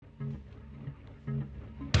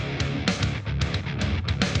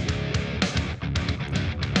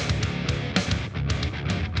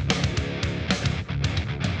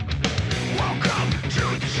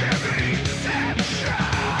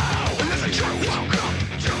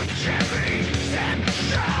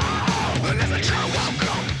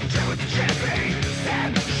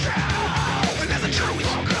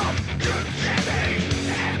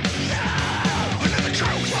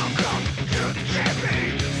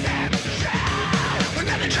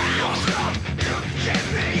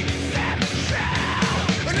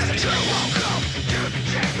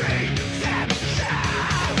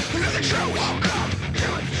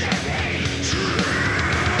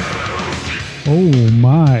Oh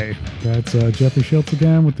my, that's Jeffrey Schultz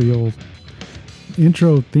again with the old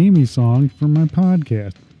intro themey song for my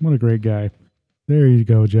podcast. What a great guy. There you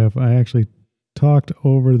go, Jeff. I actually talked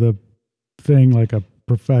over the thing like a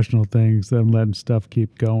professional thing instead of letting stuff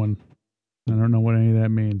keep going. I don't know what any of that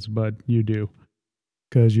means, but you do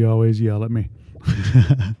because you always yell at me.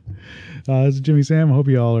 This is Jimmy Sam. I hope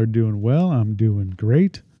you all are doing well. I'm doing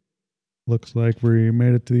great. Looks like we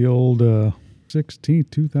made it to the old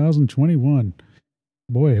 16th, 2021.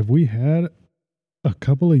 Boy, have we had a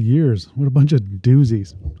couple of years. What a bunch of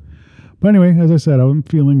doozies. But anyway, as I said, I'm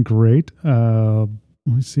feeling great. Let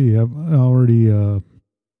me see. I'm already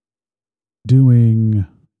doing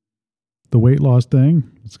the weight loss thing.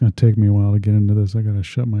 It's going to take me a while to get into this. I got to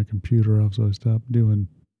shut my computer off so I stop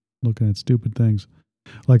looking at stupid things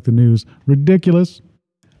like the news. Ridiculous.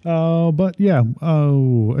 But yeah.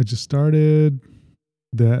 I just started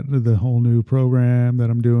the whole new program that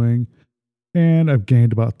I'm doing. And I've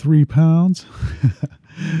gained about 3 pounds.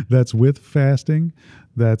 That's with fasting.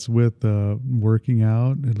 That's with working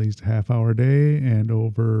out at least a half hour a day and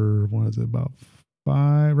over, about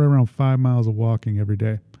right around 5 miles of walking every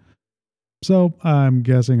day. So I'm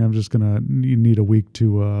guessing I'm just going to need a week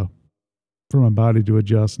for my body to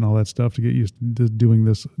adjust and all that stuff to get used to doing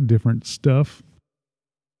this different stuff.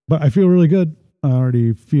 But I feel really good. I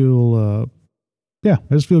already feel, I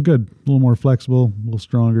just feel good. A little more flexible, a little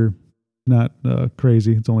stronger. Not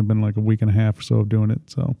crazy. It's only been like a week and a half or so of doing it.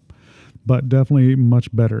 So, but definitely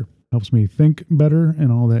much better. Helps me think better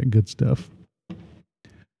and all that good stuff.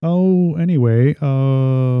 Oh, anyway,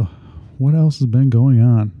 what else has been going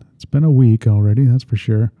on? It's been a week already, that's for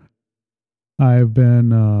sure. I've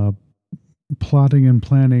been plotting and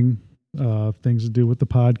planning things to do with the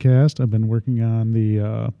podcast. I've been working on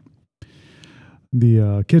the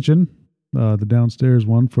kitchen, the downstairs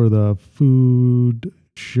one for the food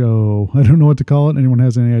show. I don't know what to call it. Anyone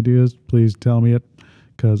has any ideas, please tell me it,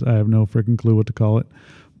 because I have no freaking clue what to call it.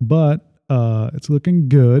 But it's looking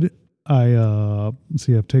good. I've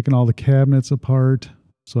taken all the cabinets apart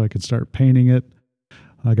so I can start painting it.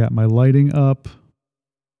 I got my lighting up.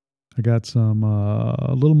 I got some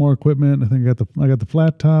a little more equipment. I think I got the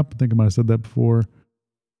flat top. I think I might have said that before.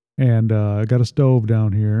 And I got a stove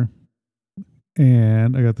down here.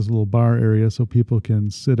 And I got this little bar area so people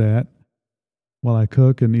can sit at while I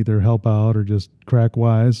cook and either help out or just crack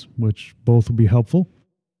wise, which both will be helpful.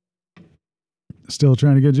 Still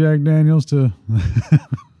trying to get Jack Daniels to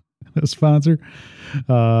a sponsor.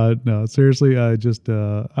 No, seriously, I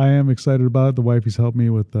am excited about it. The wifey's helped me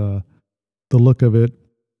with the look of it.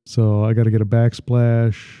 So I got to get a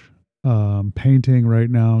backsplash painting right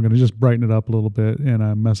now. I'm going to just brighten it up a little bit, and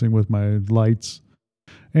I'm messing with my lights.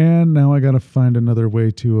 And now I got to find another way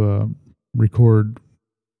to record.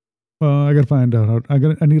 I got to find out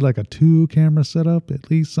I need like a 2 camera setup, at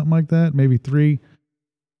least something like that, maybe 3.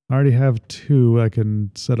 I already have 2 I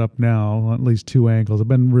can set up now, at least 2 angles. I've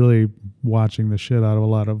been really watching the shit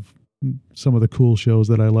out of some of the cool shows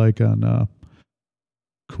that I like on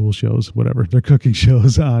cool shows, whatever. They're cooking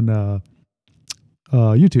shows on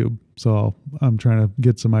YouTube. So I'm trying to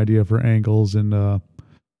get some idea for angles and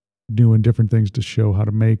doing different things to show how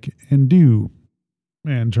to make and do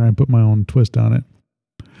and try and put my own twist on it.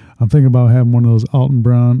 I'm thinking about having one of those Alton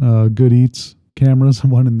Brown Good Eats cameras,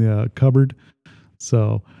 one in the cupboard.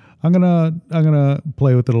 So I'm gonna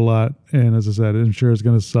play with it a lot, and as I said, I'm sure it's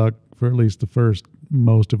gonna suck for at least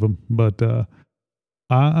most of them. But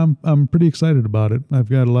I'm pretty excited about it. I've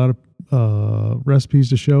got a lot of recipes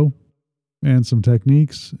to show, and some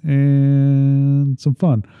techniques, and some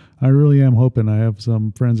fun. I really am hoping I have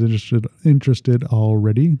some friends interested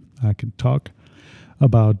already. I can talk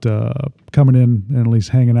about coming in and at least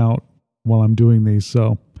hanging out while I'm doing these.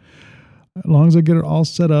 So as long as I get it all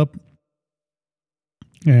set up,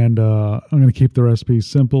 and I'm going to keep the recipe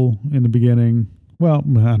simple in the beginning. Well,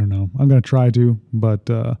 I don't know. I'm going to try to, but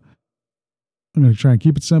I'm going to try and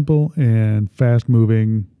keep it simple and fast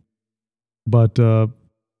moving. But I'm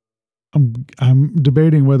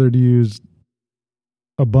debating whether to use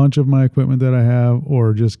a bunch of my equipment that I have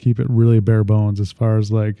or just keep it really bare bones as far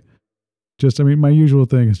as my usual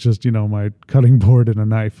thing is just, my cutting board and a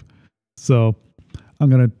knife. So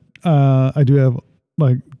I do have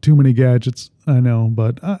too many gadgets, I know,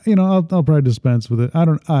 but I'll probably dispense with it. I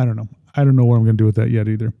don't know. I don't know what I'm going to do with that yet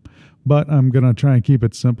either, but I'm going to try and keep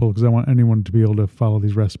it simple because I want anyone to be able to follow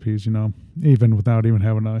these recipes, even without even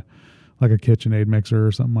having a KitchenAid mixer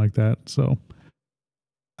or something like that. So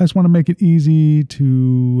I just want to make it easy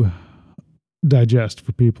to digest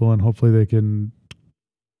for people, and hopefully they can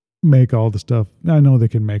make all the stuff. I know they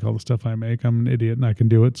can make all the stuff I make. I'm an idiot and I can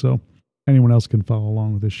do it. So anyone else can follow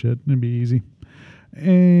along with this shit. It'd be easy.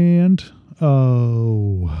 And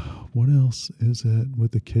what else is it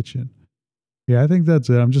with the kitchen? Yeah, I think that's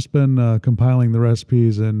it. I've just been compiling the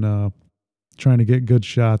recipes and trying to get good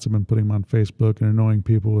shots. I've been putting them on Facebook and annoying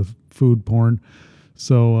people with food porn.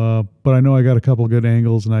 So, but I know I got a couple good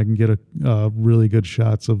angles and I can get really good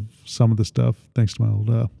shots of some of the stuff thanks to my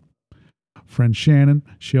old friend Shannon.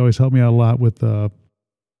 She always helped me out a lot with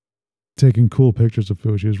taking cool pictures of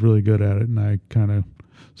food. She was really good at it, and I kind of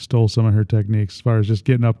stole some of her techniques as far as just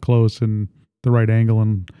getting up close and the right angle.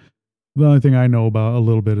 And the only thing I know about a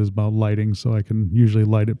little bit is about lighting, so I can usually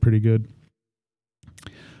light it pretty good.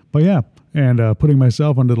 But yeah, and putting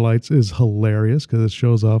myself under the lights is hilarious because it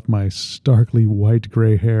shows off my starkly white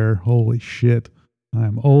gray hair. Holy shit,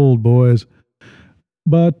 I'm old, boys.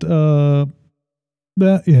 But that's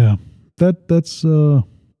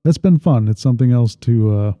been fun. It's something else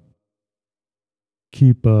to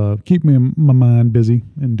keep my mind busy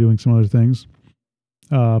and doing some other things.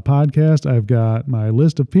 Podcast, I've got my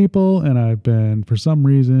list of people, and I've been, for some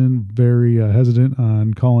reason, very hesitant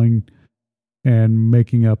on calling and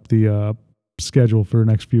making up the schedule for the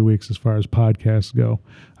next few weeks as far as podcasts go.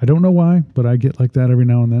 I don't know why, but I get like that every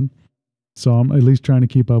now and then. So I'm at least trying to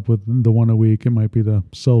keep up with the one a week. It might be the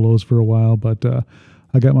solos for a while, but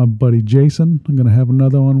I got my buddy Jason I'm going to have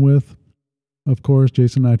another one with. Of course,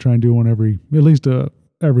 Jason and I try and do one at least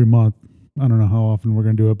every month. I don't know how often we're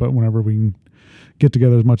going to do it, but whenever we can get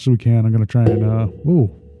together as much as we can, I'm going to try and,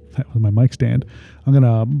 that was my mic stand. I'm going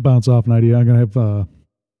to bounce off an idea. I'm going to have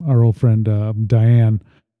our old friend Diane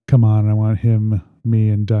come on. I want me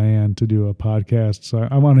and Diane to do a podcast. So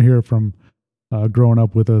I want to hear from growing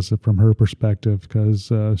up with us from her perspective,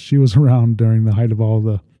 because she was around during the height of all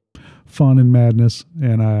the fun and madness,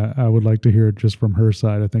 and I would like to hear it just from her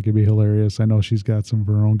side. I think it'd be hilarious. I know she's got some of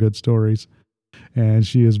her own good stories, and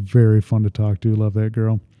she is very fun to talk to. Love that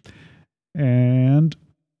girl. And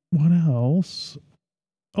what else?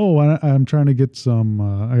 Oh, I'm trying to get some,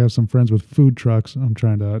 I have some friends with food trucks. I'm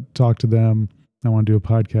trying to talk to them. I want to do a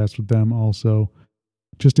podcast with them also,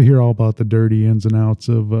 just to hear all about the dirty ins and outs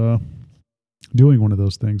of doing one of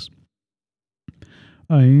those things.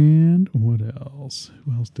 And what else?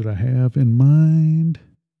 Who else did I have in mind?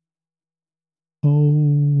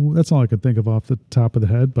 Oh, that's all I could think of off the top of the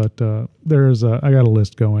head, but I got a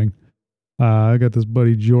list going. I got this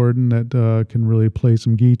buddy Jordan that can really play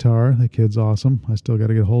some guitar. That kid's awesome. I still got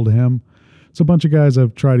to get a hold of him. It's a bunch of guys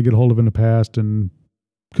I've tried to get a hold of in the past and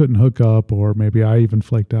couldn't hook up, or maybe I even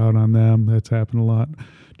flaked out on them. That's happened a lot.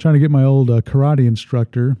 Trying to get my old karate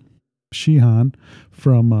instructor, Shihan,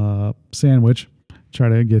 from Sandwich. Try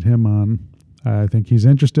to get him on. I think he's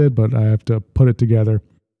interested, but I have to put it together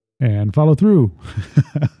and follow through.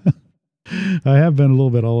 I have been a little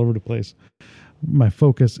bit all over the place. My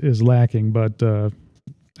focus is lacking, but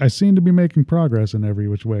I seem to be making progress in every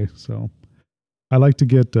which way. So I like to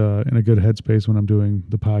get in a good headspace when I'm doing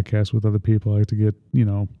the podcast with other people. I like to get,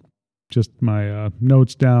 just my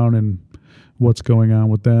notes down and what's going on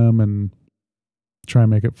with them and try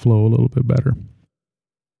and make it flow a little bit better.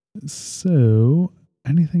 So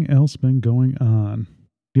anything else been going on?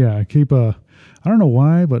 Yeah, I keep I don't know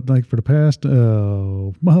why, but like for the past,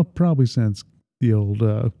 probably since the old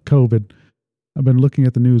COVID, I've been looking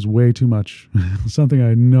at the news way too much. Something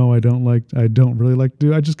I know I don't really like to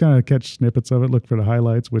do. I just kind of catch snippets of it, look for the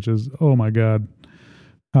highlights, which is, oh my God,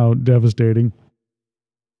 how devastating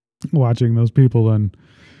watching those people. And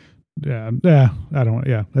I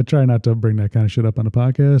try not to bring that kind of shit up on the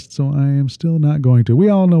podcast, so I am still not going to. We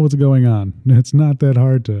all know what's going on. It's not that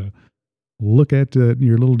hard to look at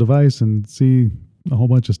your little device and see a whole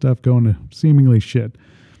bunch of stuff going to seemingly shit.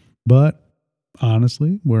 But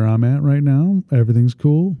honestly, where I'm at right now, everything's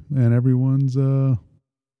cool and everyone's,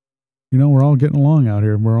 we're all getting along out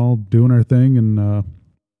here. We're all doing our thing and,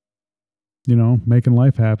 making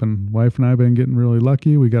life happen. Wife and I have been getting really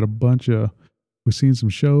lucky. We got we've seen some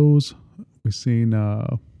shows. We've seen,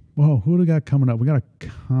 who do we got coming up? We got a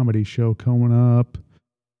comedy show coming up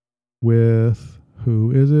with,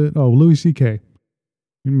 who is it? Oh, Louis C.K.,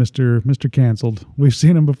 Mr. Canceled. We've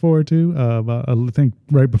seen him before too, I think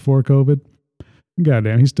right before COVID.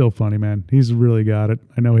 Goddamn, he's still funny, man. He's really got it.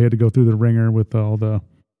 I know he had to go through the ringer with all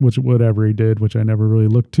whatever he did, which I never really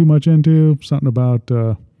looked too much into. Something about,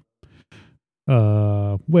 it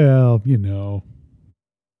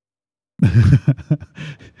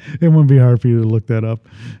wouldn't be hard for you to look that up.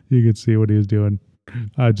 You could see what he was doing.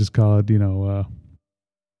 I'd just call it, never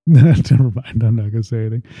mind. I'm not going to say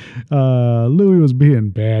anything. Louis was being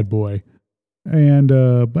bad boy. And,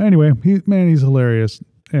 but anyway, he's hilarious.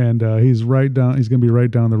 and he's right down. He's going to be right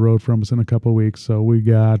down the road from us in a couple of weeks, so we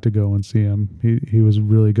got to go and see him. He was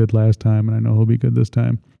really good last time, and I know he'll be good this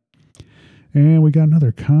time. And we got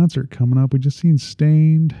another concert coming up. We just seen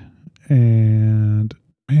Stained, and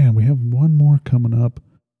man, we have one more coming up.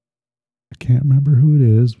 I can't remember who it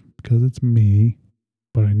is because it's me,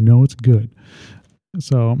 but I know it's good.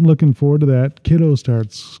 So I'm looking forward to that. Kiddo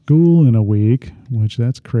starts school in a week, which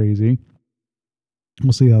that's crazy.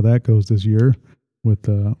 We'll see how that goes this year with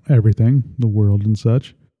everything, the world and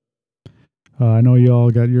such. I know you all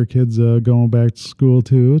got your kids going back to school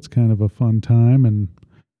too. It's kind of a fun time, and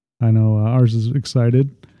I know ours is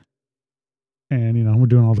excited. And, you know, we're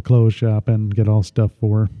doing all the clothes shopping, get all stuff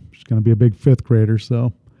for her. She's going to be a big 5th grader,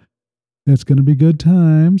 so it's going to be good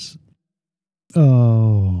times.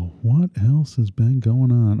 Oh, what else has been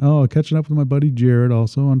going on? Oh, catching up with my buddy Jared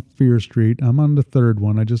also on Fear Street. I'm on the 3rd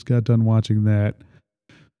one. I just got done watching that.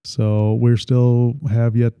 So we're still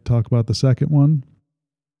have yet to talk about the 2nd one.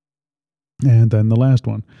 And then the last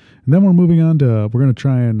one. And then we're moving on to, we're going to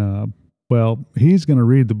try and, well, he's going to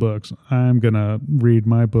read the books. I'm going to read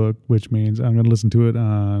my book, which means I'm going to listen to it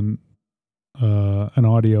on an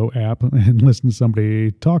audio app and listen to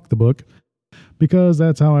somebody talk the book, because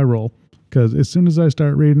that's how I roll. Because as soon as I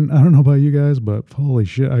start reading, I don't know about you guys, but holy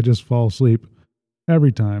shit, I just fall asleep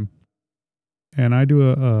every time. And I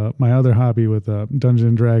do my other hobby with Dungeons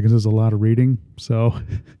and Dragons is a lot of reading. So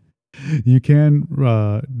you can,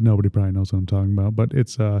 nobody probably knows what I'm talking about, but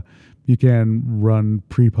it's, you can run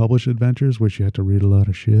pre-published adventures, which you have to read a lot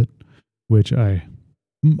of shit, which I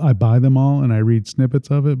buy them all and I read snippets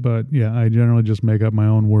of it. But yeah, I generally just make up my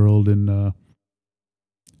own world. And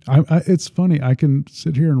it's funny. I can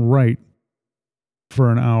sit here and write for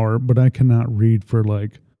an hour, but I cannot read for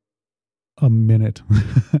like a minute.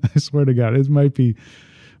 I swear to God, it might be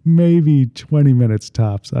maybe 20 minutes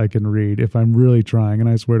tops I can read if I'm really trying. And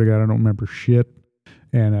I swear to God, I don't remember shit.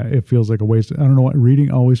 And it feels like a waste. I don't know what,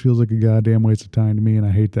 reading always feels like a goddamn waste of time to me, and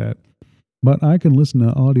I hate that. But I can listen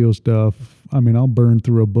to audio stuff. I mean, I'll burn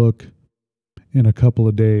through a book in a couple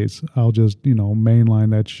of days. I'll just, you know,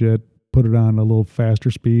 mainline that shit, put it on a little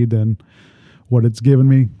faster speed than what it's given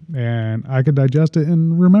me, and I could digest it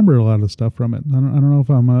and remember a lot of the stuff from it. I don't know if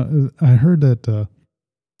I'm I heard that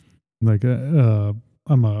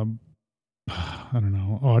I'm a I don't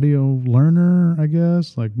know, audio learner, I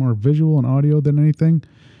guess, like more visual and audio than anything,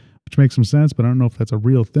 which makes some sense, but I don't know if that's a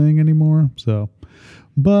real thing anymore. So,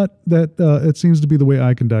 but that it seems to be the way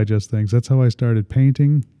I can digest things. That's how I started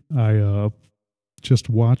painting. I just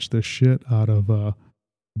watched the shit out of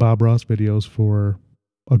Bob Ross videos for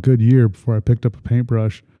a good year before I picked up a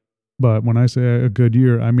paintbrush. But when I say a good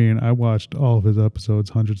year, I mean I watched all of his episodes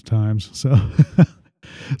hundreds of times. So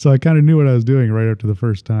so I kind of knew what I was doing right after the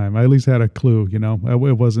first time. I at least had a clue, you know.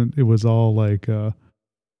 It was all like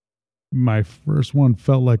my first one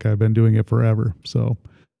felt like I've been doing it forever. So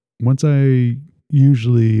once I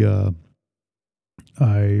usually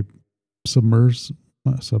I submerse,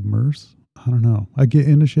 I don't know. I get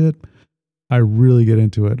into shit. I really get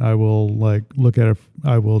into it. I will like look at it.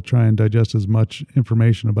 I will try and digest as much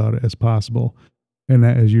information about it as possible. And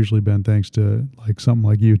that has usually been thanks to like something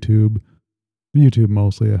like YouTube. YouTube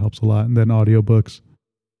mostly, it helps a lot. And then audiobooks.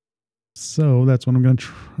 So that's what I'm going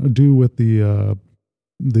to do with the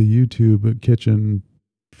YouTube kitchen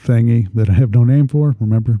thingy that I have no name for.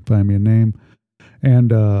 Remember, find me a name.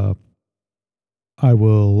 And I've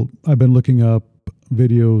been looking up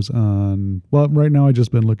videos on, well, right now I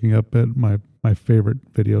just been looking up at my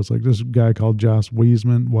favorite videos, like this guy called Joshua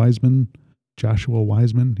Wiseman.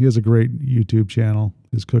 He has a great YouTube channel.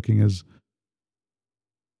 His cooking is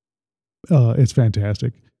it's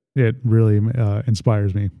fantastic. It really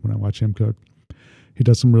inspires me when I watch him cook. He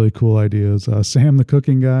does some really cool ideas. Sam the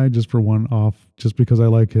Cooking Guy, just because I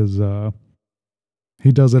like his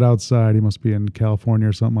he does it outside. He must be in California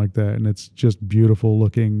or something like that, and it's just beautiful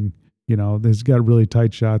looking. You know, he's got really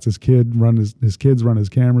tight shots. His kids run his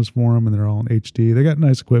cameras for him, and they're all in HD. They got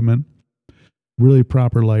nice equipment, really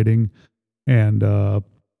proper lighting, and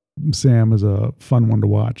Sam is a fun one to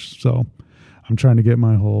watch. So I'm trying to get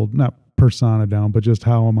my whole, not persona down, but just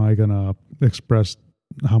how am I going to express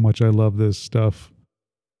how much I love this stuff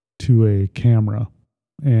to a camera,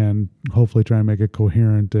 and hopefully try and make it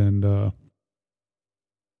coherent and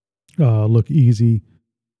look easy,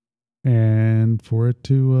 and for it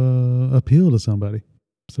to appeal to somebody.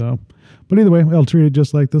 So, but either way, I'll treat it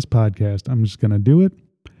just like this podcast. I'm just going to do it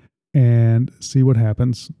and see what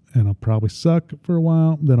happens. And I'll probably suck for a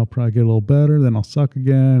while. Then I'll probably get a little better. Then I'll suck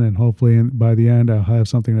again. And hopefully by the end, I'll have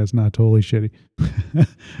something that's not totally shitty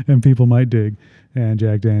and people might dig. And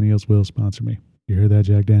Jack Daniels will sponsor me. You hear that,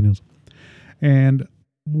 Jack Daniels? And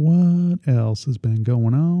what else has been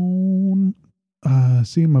going on?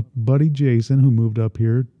 Seeing my buddy Jason, who moved up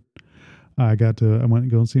here. I went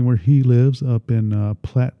and go and see where he lives up in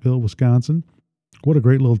Platteville, Wisconsin. What a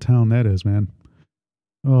great little town that is, man.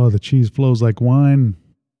 Oh, the cheese flows like wine.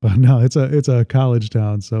 But no, it's a college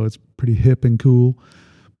town, so it's pretty hip and cool.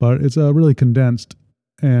 But it's really condensed,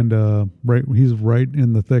 and right, he's right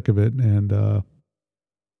in the thick of it. And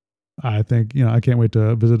I think I can't wait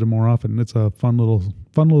to visit it more often. It's a fun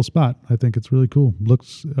little spot. I think it's really cool.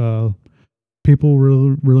 Looks people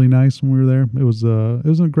were really nice when we were there. It was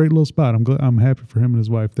a great little spot. I'm happy for him and his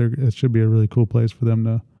wife. It should be a really cool place for them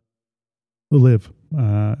to live.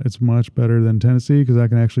 It's much better than Tennessee because I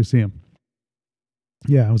can actually see him.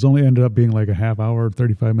 Yeah, it was only ended up being like a half hour,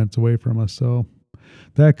 35 minutes away from us. So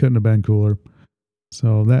that couldn't have been cooler.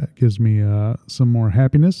 So that gives me some more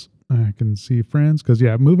happiness. I can see friends because,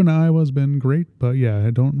 yeah, moving to Iowa has been great. But, yeah, I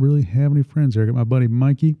don't really have any friends here. I got my buddy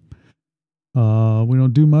Mikey. We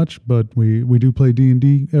don't do much, but we do play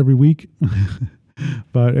D&D every week.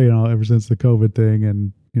 But, ever since the COVID thing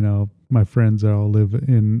and, my friends all live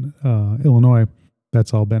in Illinois,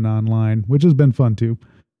 that's all been online, which has been fun too.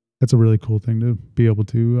 That's a really cool thing to be able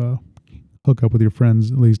to hook up with your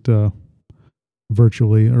friends, at least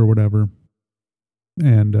virtually or whatever,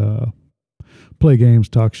 and play games,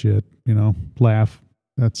 talk shit, laugh.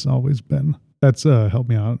 That's helped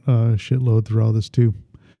me out a shitload through all this too.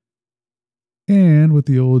 And with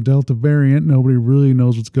the old Delta variant, nobody really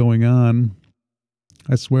knows what's going on.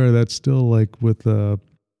 I swear that's still like with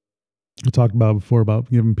I talked about before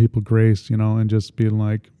about giving people grace, and just being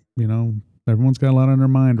like, everyone's got a lot on their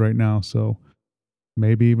mind right now. So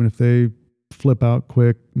maybe even if they flip out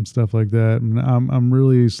quick and stuff like that, and I'm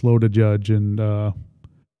really slow to judge, and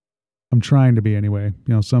I'm trying to be anyway.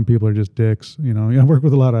 Some people are just dicks. I work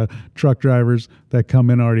with a lot of truck drivers that come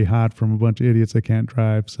in already hot from a bunch of idiots that can't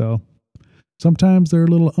drive. So sometimes they're a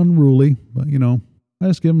little unruly, but I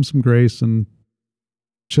just give them some grace and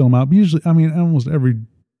chill them out. Usually, almost every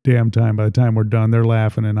damn time, by the time we're done, they're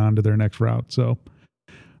laughing and on to their next route. So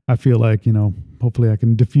I feel like, hopefully I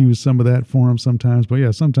can diffuse some of that for them sometimes. But yeah,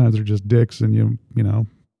 sometimes they're just dicks and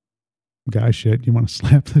guy shit. You want to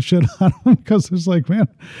slap the shit out of them because it's like, man,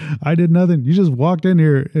 I did nothing. You just walked in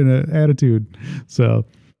here in an attitude. So,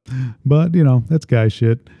 but that's guy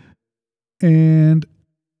shit. And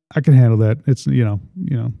I can handle that. It's,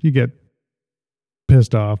 you get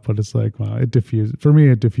pissed off, but it's like, wow, it diffuses. For me,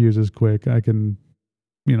 it diffuses quick. I can,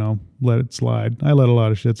 let it slide. I let a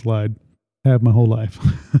lot of shit slide. Have my whole life.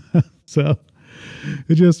 So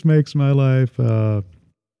it just makes my life,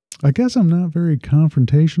 I guess I'm not very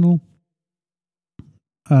confrontational.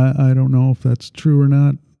 I don't know if that's true or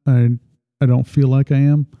not. I don't feel like I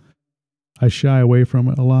am. I shy away from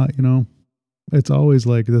it a lot, It's always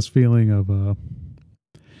like this feeling of,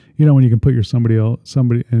 when you can put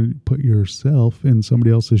put yourself in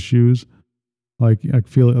somebody else's shoes. Like I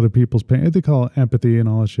feel other people's pain. They call it empathy and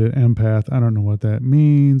all that shit. Empath. I don't know what that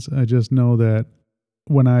means. I just know that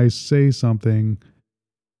when I say something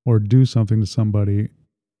or do something to somebody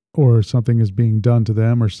or something is being done to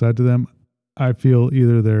them or said to them, I feel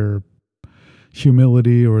either their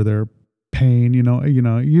humility or their pain,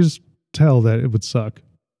 you just tell that it would suck.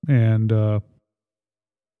 And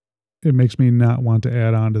it makes me not want to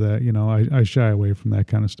add on to that. I shy away from that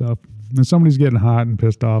kind of stuff. And somebody's getting hot and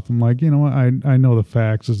pissed off. I'm like, what? I know the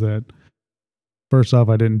facts is that first off,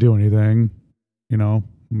 I didn't do anything. I'm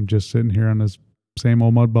just sitting here on this same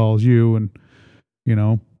old mud ball as you. And,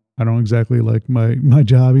 I don't exactly like my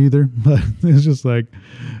job either, but it's just like,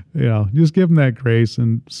 just give them that grace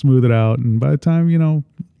and smooth it out. And by the time,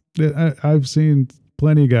 I've seen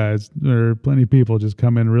plenty of guys or plenty of people just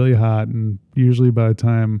come in really hot. And usually by the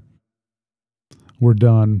time we're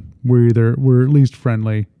done, we're at least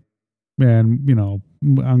friendly. And,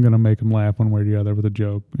 I'm going to make them laugh one way or the other with a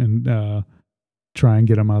joke and try and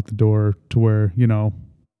get them out the door to where,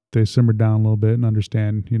 they simmer down a little bit and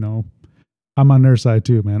understand, I'm on their side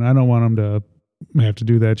too, man. I don't want them to have to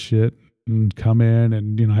do that shit and come in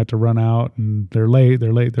and, have to run out and they're late.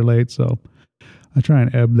 So I try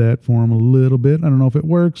and ebb that for them a little bit. I don't know if it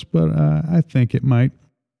works, but I think it might.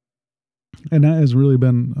 And that has really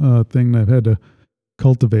been a thing that I've had to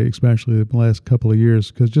cultivate, especially the last couple of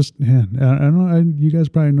years. Because just, man, I don't know, you guys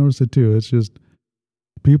probably noticed it too. It's just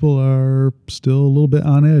people are still a little bit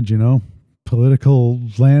on edge, political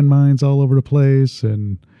landmines all over the place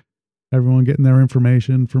and everyone getting their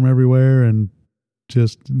information from everywhere, and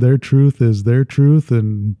just their truth is their truth,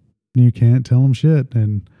 and you can't tell them shit.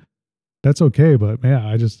 And that's okay. But yeah,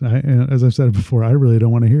 as I've said before, I really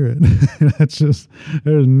don't want to hear it. That's just,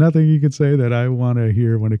 there's nothing you could say that I want to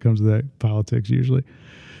hear when it comes to that politics usually.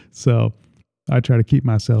 So I try to keep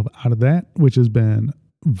myself out of that, which has been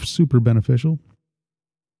super beneficial.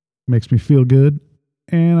 Makes me feel good,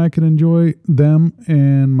 and I can enjoy them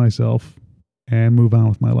and myself and move on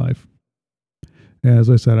with my life.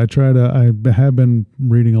 As I said, I have been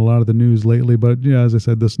reading a lot of the news lately, but yeah, as I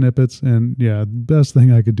said, the snippets, and yeah, the best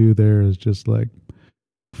thing I could do there is just like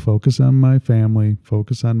focus on my family,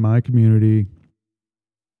 focus on my community,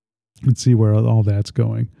 and see where all that's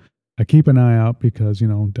going. I keep an eye out because, I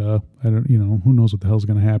don't, who knows what the hell's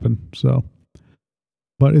going to happen. So,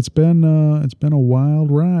 but it's been a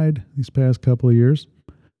wild ride these past couple of years,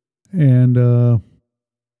 and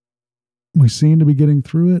we seem to be getting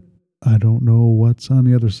through it. I don't know what's on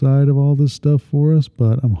the other side of all this stuff for us,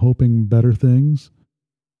 but I'm hoping better things.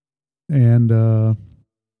 And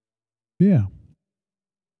yeah,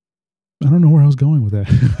 I don't know where I was going with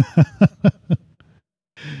that.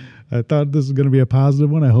 I thought this was going to be a positive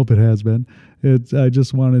one. I hope it has been. I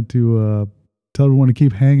just wanted to tell everyone to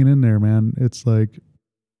keep hanging in there, man. It's like,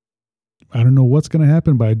 I don't know what's going to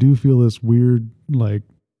happen, but I do feel this weird, like,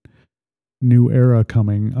 new era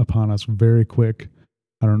coming upon us very quick.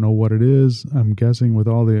 I don't know what it is. I'm guessing with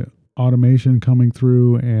all the automation coming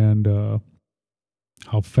through and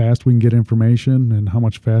how fast we can get information and how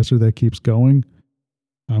much faster that keeps going,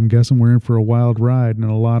 I'm guessing we're in for a wild ride and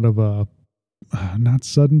a lot of not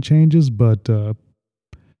sudden changes, but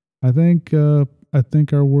I think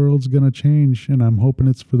our world's going to change, and I'm hoping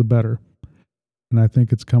it's for the better. And I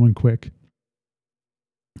think it's coming quick.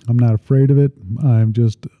 I'm not afraid of it. I'm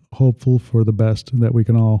just hopeful for the best, that we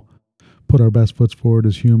can all put our best foot forward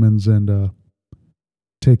as humans and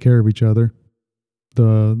take care of each other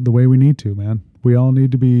the way we need to, man. We all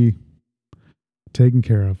need to be taken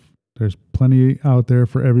care of. There's plenty out there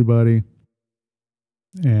for everybody.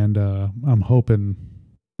 And I'm hoping,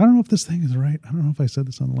 I don't know if this thing is right. I don't know if I said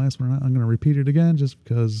this on the last one or not. I'm going to repeat it again just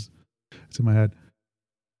because it's in my head.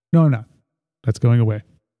 No, I'm not. That's going away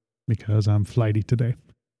because I'm flighty today.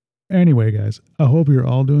 Anyway, guys, I hope you're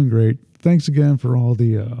all doing great. Thanks again for all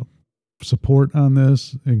the support on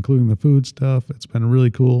this, including the food stuff. It's been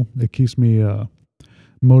really cool. It keeps me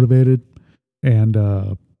motivated and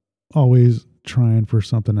always trying for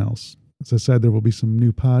something else. As I said, there will be some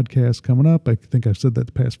new podcasts coming up. I think I've said that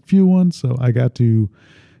the past few ones, so I got to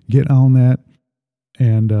get on that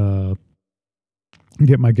and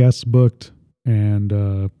get my guests booked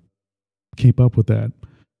and keep up with that.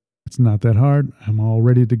 It's not that hard. I'm all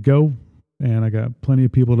ready to go, and I got plenty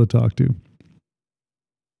of people to talk to.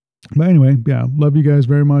 But anyway, yeah, love you guys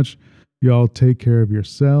very much. You all take care of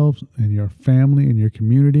yourselves and your family and your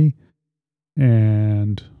community,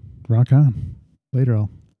 and rock on. Later, all.